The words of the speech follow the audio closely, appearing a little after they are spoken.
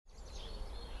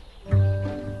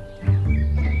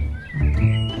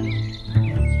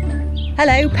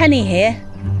Hello, Penny here.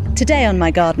 Today on my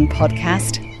garden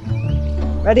podcast.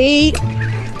 Ready?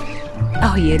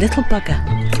 Oh, you little bugger.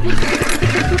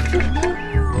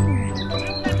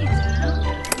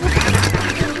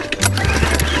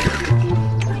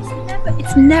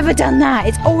 It's never done that.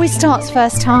 It always starts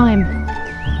first time.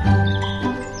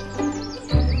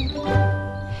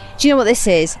 Do you know what this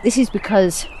is? This is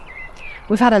because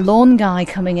we've had a lawn guy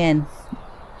coming in.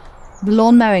 The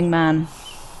lawn mowing man.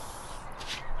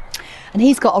 And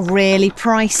he's got a really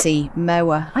pricey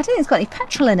mower. I don't think it's got any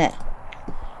petrol in it.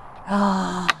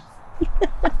 Ah.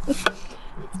 Let's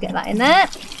get that in there.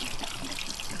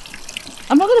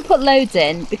 I'm not going to put loads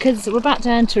in because we're about to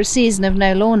enter a season of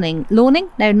no mowing. There's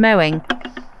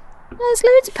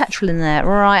loads of petrol in there.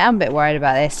 Right, I'm a bit worried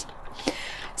about this.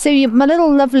 So my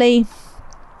little lovely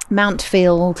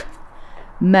Mountfield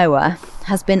mower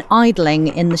has been idling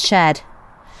in the shed.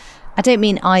 I don't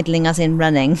mean idling as in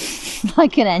running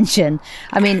like an engine.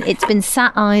 I mean it's been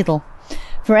sat idle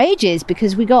for ages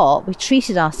because we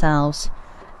treated ourselves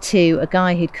to a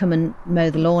guy who'd come and mow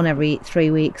the lawn every 3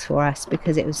 weeks for us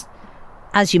because it was,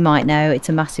 as you might know, it's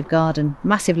a massive garden,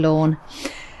 massive lawn,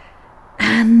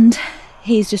 and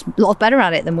he's just a lot better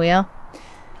at it than we are.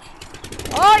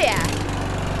 Oh yeah.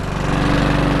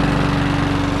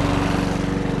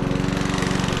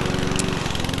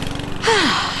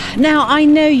 Now, I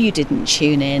know you didn't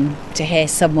tune in to hear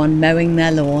someone mowing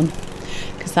their lawn,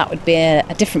 because that would be a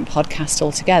different podcast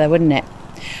altogether, wouldn't it?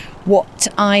 What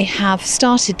I have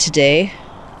started to do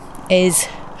is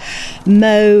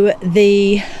mow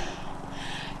the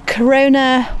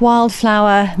Corona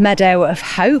Wildflower Meadow of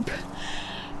Hope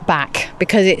back,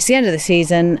 because it's the end of the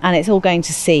season and it's all going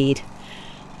to seed.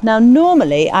 Now,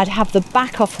 normally I'd have the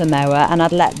back off the mower and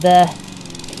I'd let the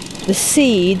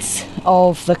seeds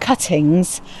of the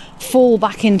cuttings fall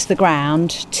back into the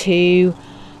ground to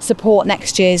support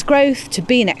next year's growth,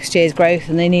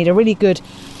 and they need a really good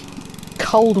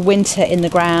cold winter in the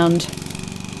ground.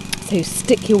 So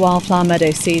stick your wildflower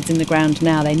meadow seeds in the ground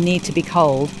now, they need to be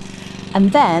cold,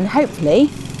 and then hopefully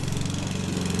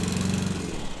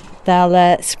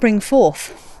they'll spring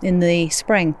forth in the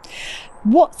spring.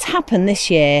 What's happened this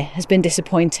year has been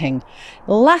disappointing.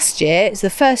 Last year, it's the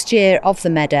first year of the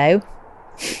meadow.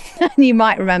 And you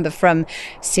might remember from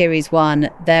series 1,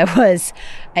 there was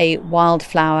a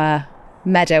Wildflower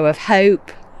Meadow of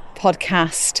Hope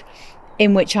podcast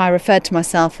in which I referred to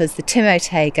myself as the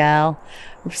Timote girl,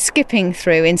 skipping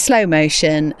through in slow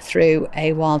motion through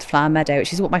a wildflower meadow,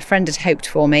 which is what my friend had hoped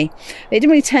for me. It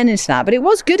didn't really turn into that, but it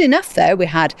was good enough though. We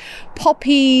had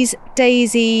poppies,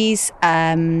 daisies,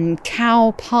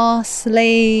 cow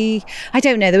parsley, I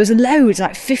don't know, there was loads,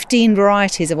 like 15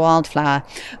 varieties of wildflower,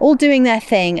 all doing their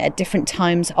thing at different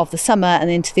times of the summer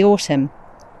and into the autumn.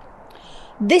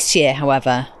 This year,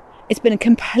 however, it's been a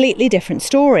completely different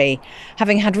story.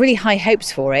 Having had really high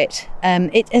hopes for it,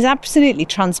 it has absolutely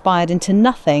transpired into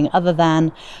nothing other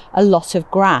than a lot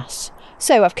of grass.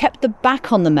 So I've kept the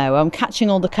back on the mower, I'm catching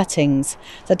all the cuttings.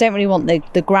 So I don't really want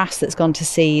the grass that's gone to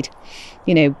seed,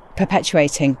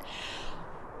 perpetuating.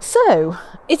 So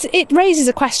it raises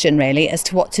a question really as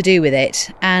to what to do with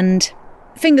it, and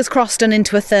fingers crossed and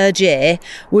into a third year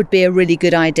would be a really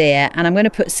good idea. And I'm going to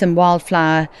put some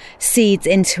wildflower seeds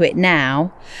into it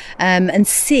now and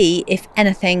see if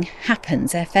anything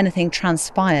happens, if anything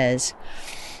transpires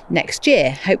next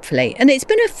year, hopefully. And it's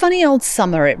been a funny old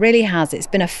summer, it really has. It's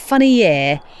been a funny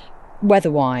year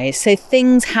weather-wise, so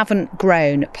things haven't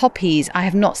grown. Poppies, I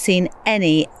have not seen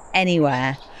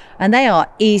anywhere. And they are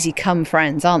easy come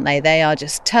friends, aren't they? They are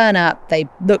just turn up, they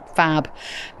look fab.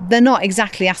 They're not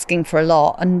exactly asking for a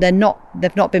lot, and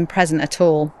they've not been present at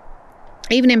all.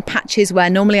 Even in patches where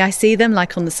normally I see them,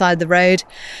 like on the side of the road,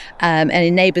 and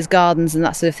in neighbours' gardens and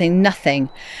that sort of thing,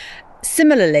 nothing.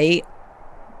 Similarly,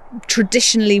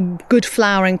 traditionally good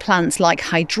flowering plants like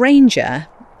hydrangea,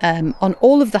 on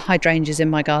all of the hydrangeas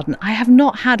in my garden, I have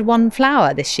not had one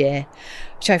flower this year,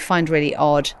 which I find really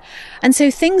odd. And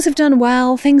so things have done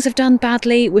well, things have done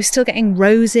badly. We're still getting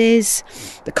roses.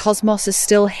 The cosmos is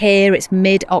still here. It's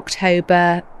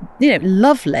mid-October.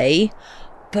 Lovely.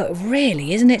 But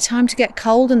really, isn't it time to get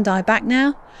cold and die back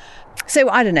now? So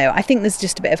I don't know. I think there's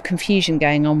just a bit of confusion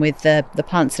going on with the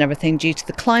plants and everything due to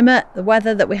the climate. The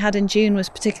weather that we had in June was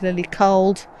particularly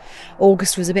cold.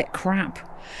 August was a bit crap.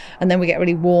 And then we get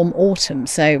really warm autumn.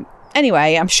 So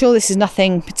anyway, I'm sure this is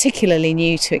nothing particularly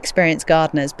new to experienced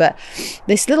gardeners, but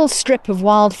this little strip of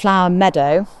wildflower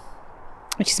meadow,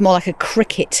 which is more like a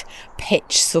cricket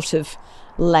pitch sort of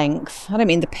length. I don't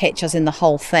mean the pitch as in the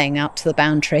whole thing out to the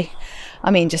boundary.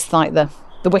 I mean just like the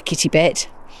wickety bit.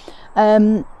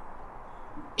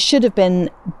 Should have been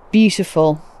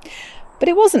beautiful. But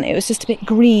it wasn't. It was just a bit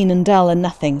green and dull and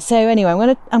nothing. So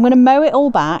anyway, I'm gonna mow it all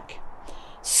back,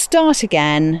 start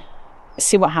again,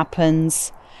 see what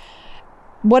happens.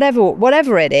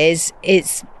 Whatever it is,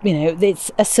 it's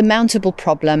a surmountable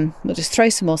problem. We'll just throw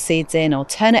some more seeds in, or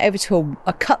turn it over to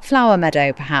a cut flower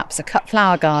meadow, perhaps a cut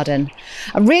flower garden.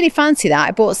 I really fancy that.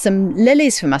 I bought some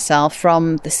lilies for myself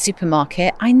from the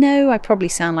supermarket. I know I probably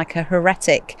sound like a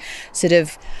heretic, sort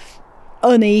of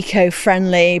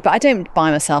uneco-friendly, but I don't buy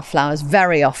myself flowers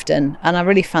very often, and I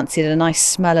really fancied a nice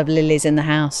smell of lilies in the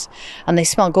house, and they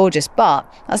smell gorgeous.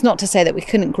 But that's not to say that we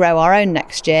couldn't grow our own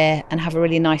next year and have a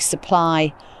really nice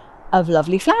supply of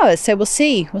lovely flowers. So we'll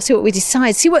see what we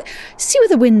decide, see where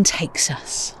the wind takes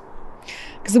us,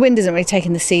 because the wind isn't really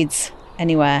taking the seeds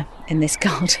anywhere in this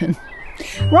garden.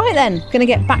 Right then, going to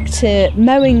get back to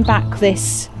mowing back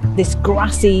this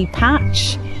grassy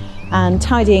patch and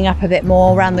tidying up a bit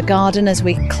more around the garden as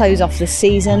we close off the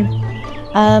season.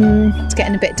 It's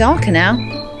getting a bit darker now.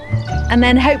 And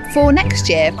then hope for next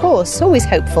year, of course, always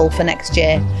hopeful for next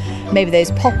year. Maybe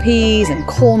those poppies and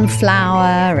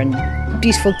cornflower and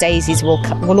beautiful daisies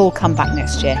will all come back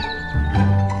next year.